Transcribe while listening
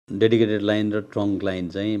Dedicated line र trunk line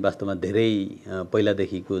चाहिँ वास्तवमा धेरै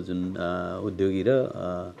पहिलादेखिको जुन उद्योगी र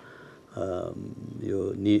यो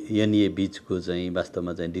एनइए बीचको चाहिँ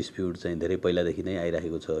वास्तवमा चाहिँ डिस्प्युट चाहिँ धेरै पहिलादेखि नै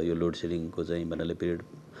आइरहेको छ। यो लोड सेडिङको चाहिँ भन्नाले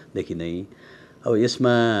पिरियडदेखि नै। अब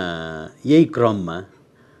यसमा यही क्रममा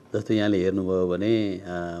जस्तो यहाँले हेर्नुभयो भने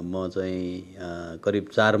म चाहिँ करिब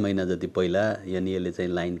 4 महिना जति पहिला एनइएले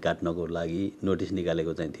चाहिँ लाइन काट्नको लागि नोटिस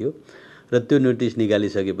निकालेको चाहिँ थियो र त्यो नोटिस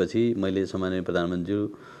निकालिसकेपछि मैले सम्माननीय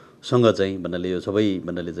प्रधानमन्त्रीसँग चाहिँ भन्नाले यो सबै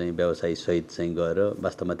भन्नाले चाहिँ व्यवसायी सहित चाहिँ गएर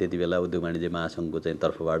वास्तवमा त्यति बेला उद्योग वाणिज्य महासङ्घको चाहिँ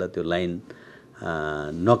तर्फबाट त्यो लाइन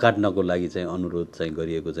नकाट्नको लागि चाहिँ अनुरोध चाहिँ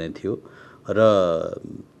गरिएको चाहिँ थियो र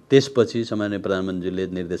त्यसपछि सम्माननीय प्रधानमन्त्रीले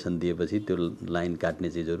निर्देशन दिएपछि त्यो लाइन काट्ने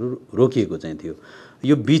चिजहरू रोकिएको चाहिँ थियो।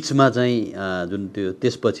 यो बीचमा चाहिँ जुन त्यो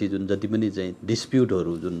त्यसपछि जुन जति पनि चाहिँ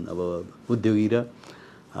डिस्प्युटहरू जुन अब उद्योगी र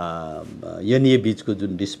एनइए बीचको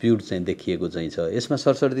जुन डिस्प्युट चाहिँ देखिएको चाहिँ छ, यसमा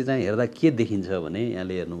सरसर्ती चाहिँ हेर्दा के देखिन्छ भने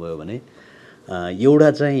यहाँले हेर्नुभयो भने एउटा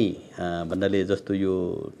चाहिँ भन्नाले जस्तो यो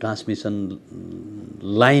ट्रान्समिसन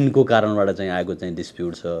लाइनको कारणबाट चाहिँ आएको चाहिँ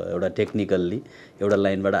डिस्प्युट छ। एउटा टेक्निकल्ली एउटा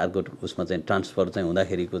लाइनबाट अर्को उसमा चाहिँ ट्रान्सफर चाहिँ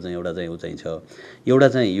हुँदाखेरिको चाहिँ एउटा चाहिँ उ चाहिँ छ। एउटा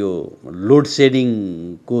चाहिँ यो लोड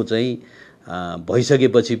सेडिङको चाहिँ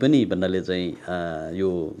भइसकेपछि पनि भन्नाले चाहिँ यो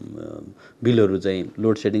बिलहरू चाहिँ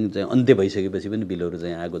लोड सेडिङ चाहिँ अन्त्य भइसकेपछि पनि बिलहरू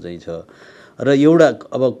चाहिँ आएको चाहिँ छ। र एउटा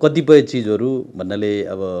अब कतिपय चिजहरू भन्नाले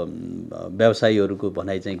अब व्यवसायीहरूको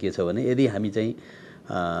भनाइ चाहिँ के छ भने यदि हामी चाहिँ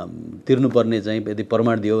तिर्नुपर्ने चाहिँ यदि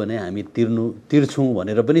प्रमाण दियो भने हामी तिर्छौँ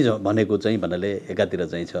भनेर पनि भनेको चाहिँ भन्नाले एकातिर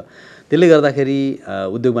चाहिँ छ। त्यसले गर्दाखेरि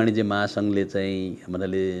उद्योग वाणिज्य महासङ्घले चाहिँ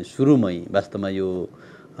भन्नाले सुरुमै वास्तवमा यो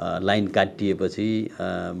लाइन काटिएपछि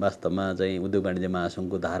वास्तवमा चाहिँ उद्योग वाणिज्य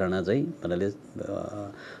महासङ्घको धारणा चाहिँ भन्नाले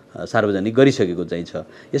सार्वजनिक गरिसकेको चाहिँ छ।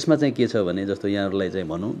 यसमा चाहिँ के छ भने जस्तो यहाँहरूलाई चाहिँ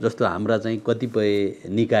भनौँ जस्तो हाम्रा चाहिँ कतिपय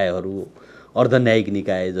निकायहरू अर्धन्यायिक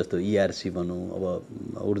निकाय जस्तो इआरसी भनौँ, अब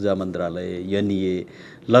ऊर्जा मन्त्रालय, एनइए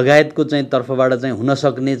लगायतको चाहिँ तर्फबाट चाहिँ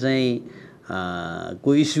हुनसक्ने चाहिँ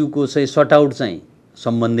को इस्युको चाहिँ सर्टआउट चाहिँ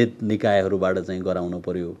सम्बन्धित निकायहरूबाट चाहिँ गराउनु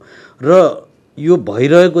पर्यो र यो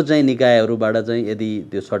भइरहेको चाहिँ निकायहरूबाट चाहिँ यदि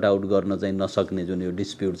त्यो सर्टआउट गर्न चाहिँ नसक्ने जुन यो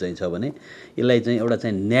डिस्प्युट चाहिँ छ भने यसलाई चाहिँ एउटा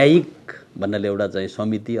चाहिँ न्यायिक भन्नाले एउटा चाहिँ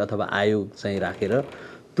समिति अथवा आयोग चाहिँ राखेर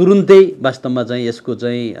तुरुन्तै वास्तवमा चाहिँ यसको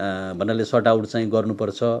चाहिँ भन्नाले सर्टआउट चाहिँ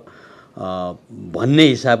गर्नुपर्छ भन्ने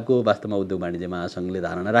हिसाबको वास्तवमा उद्योग वाणिज्य महासङ्घले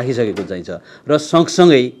धारणा राखिसकेको चाहिँ छ। र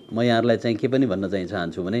सँगसँगै म यहाँहरूलाई चाहिँ के पनि भन्न चाहिँ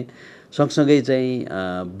चाहन्छु भने सँगसँगै चाहिँ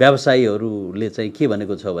व्यवसायीहरूले चाहिँ के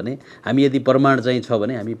भनेको छ भने हामी यदि प्रमाण चाहिँ छ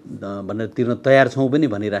भने हामी भनेर तिर्न तयार छौँ पनि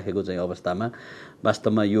भनिराखेको चाहिँ अवस्थामा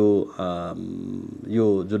वास्तवमा यो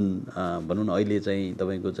जुन भनौँ न अहिले चाहिँ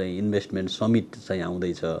तपाईँको चाहिँ इन्भेस्टमेन्ट समिट चाहिँ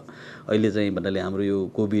आउँदैछ। अहिले चाहिँ भन्नाले हाम्रो यो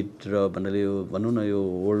कोभिड र भन्नाले यो भनौँ न यो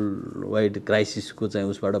वर्ल्ड वाइड क्राइसिसको चाहिँ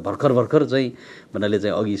उसबाट भर्खर चाहिँ भन्नाले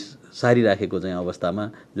चाहिँ अघि सारिराखेको चाहिँ अवस्थामा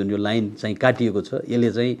जुन यो लाइन चाहिँ काटिएको छ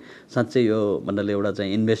यसले चाहिँ साँच्चै यो भन्नाले एउटा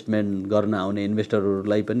चाहिँ इन्भेस्टमेन्ट गर्न आउने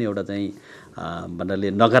इन्भेस्टरहरूलाई पनि एउटा चाहिँ भन्नाले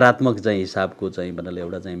नकारात्मक चाहिँ हिसाबको चाहिँ भन्नाले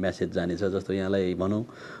एउटा चाहिँ म्यासेज जानेछ। जस्तो यहाँलाई भनौँ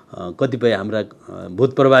कतिपय हाम्रा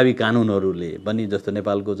भूत प्रभावी कानुनहरूले पनि जस्तो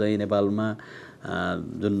नेपालमा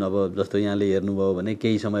जुन अब जस्तो यहाँले हेर्नुभयो भने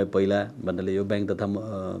केही समय पहिला भन्नाले यो ब्याङ्क तथा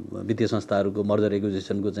वित्तीय संस्थाहरूको मर्जर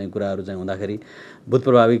एक्विजिसनको चाहिँ कुराहरू चाहिँ हुँदाखेरि भूत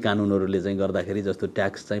प्रभावी कानुनहरूले चाहिँ गर्दाखेरि जस्तो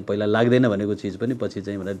ट्याक्स चाहिँ पहिला लाग्दैन भनेको चिज पनि पछि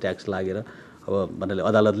चाहिँ भन्नाले ट्याक्स लागेर अब भन्नाले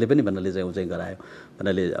अदालतले पनि भन्नाले चाहिँ उ चाहिँ गरायो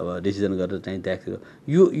भन्नाले अब डिसिजन गरेर चाहिँ ट्याक्स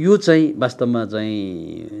यो चाहिँ वास्तवमा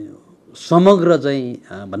चाहिँ समग्र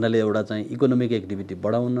चाहिँ भन्नाले एउटा चाहिँ इकोनोमिक एक्टिभिटी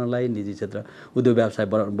बढाउनलाई निजी क्षेत्र उद्योग व्यवसाय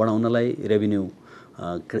बढाउनलाई रेभिन्यू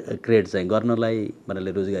क्रिएट चाहिँ गर्नलाई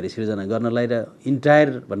भन्नाले रोजगारी सिर्जना गर्नलाई र इन्टायर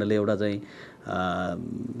भन्नाले एउटा चाहिँ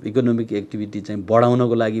इकोनोमिक एक्टिभिटी चाहिँ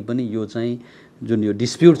बढाउनको लागि पनि यो चाहिँ जुन यो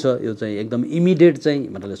डिस्प्युट छ यो चाहिँ एकदम इमिडिएट चाहिँ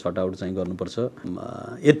भन्नाले सर्ट आउट चाहिँ गर्नुपर्छ।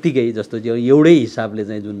 यत्तिकै जस्तो एउटै हिसाबले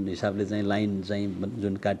चाहिँ जुन हिसाबले चाहिँ लाइन चाहिँ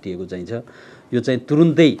जुन काटिएको चाहिँ छ यो चाहिँ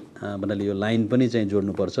तुरुन्तै भन्नाले यो लाइन पनि चाहिँ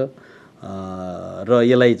जोड्नुपर्छ र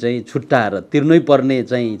यसलाई चाहिँ छुट्टाएर तिर्नै पर्ने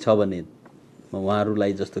चाहिँ छ भने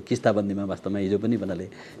उहाँहरूलाई जस्तो किस्ताबन्दीमा वास्तवमा हिजो पनि भन्नाले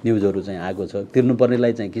न्युजहरू चाहिँ आएको छ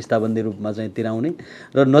तिर्नुपर्नेलाई चाहिँ किस्ताबन्दी रूपमा चाहिँ तिराउने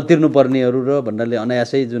र नतिर्नुपर्नेहरू र भन्नाले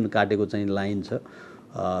अनायासै जुन काटेको चाहिँ लाइन छ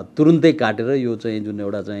तुरुन्तै काटेर यो चाहिँ जुन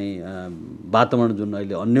एउटा चाहिँ वातावरण जुन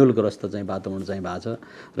अहिले अन्यलग्रस्त चाहिँ वातावरण चाहिँ भएको छ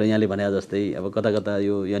र यहाँले भने जस्तै अब कता कता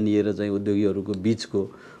यो एनइए र चाहिँ उद्योगीहरूको बिचको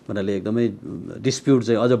भन्नाले एकदमै डिस्प्युट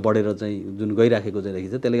चाहिँ अझ बढेर चाहिँ जुन गइराखेको चाहिँ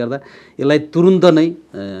देखिन्छ। त्यसले गर्दा यसलाई तुरुन्त नै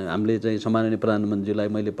हामीले चाहिँ सम्माननीय प्रधानमन्त्रीलाई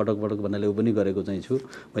मैले पटक भन्नाले उ पनि गरेको चाहिँ छु।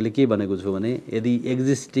 मैले के भनेको छु भने यदि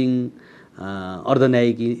एक्जिस्टिङ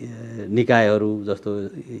अर्धन्यायिक निकायहरू जस्तो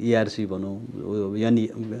इआरसी भनौँ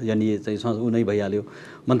एनइए चाहिँ उनै भइहाल्यो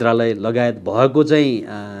मन्त्रालय लगायत भएको चाहिँ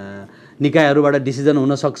निकायहरूबाट डिसिजन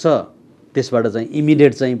हुन सक्छ त्यसबाट चाहिँ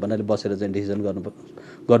इमिडिएट चाहिँ भन्नाले बसेर चाहिँ डिसिजन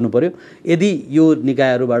गर्नु पर्यो। यदि यो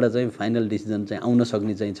निकायहरूबाट चाहिँ फाइनल डिसिजन चाहिँ आउन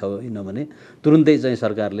सक्ने चाहिँ छैन भने तुरुन्तै चाहिँ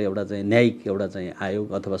सरकारले एउटा चाहिँ न्यायिक एउटा चाहिँ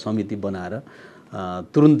आयोग अथवा समिति बनाएर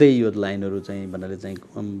तुरुन्तै यो लाइनहरू चाहिँ भन्नाले चाहिँ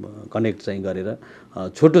कनेक्ट चाहिँ गरेर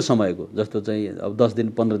छोटो समयको जस्तो चाहिँ अब 10 दिन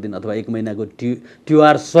 15 दिन अथवा 1 महिनाको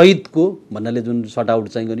ट्युआर सहितको भन्नाले जुन सटआउट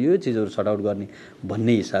चाहिँ गर्ने यो चिजहरू सटआउट गर्ने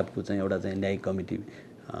भन्ने हिसाबको चाहिँ एउटा चाहिँ न्यायिक कमिटी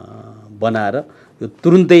बनाएर यो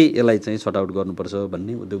तुरुन्तै यसलाई चाहिँ सटआउट गर्नुपर्छ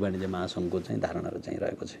भन्ने उद्योग वाणिज्य महासङ्घको चाहिँ धारणाहरू चाहिँ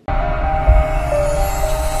रहेको छ।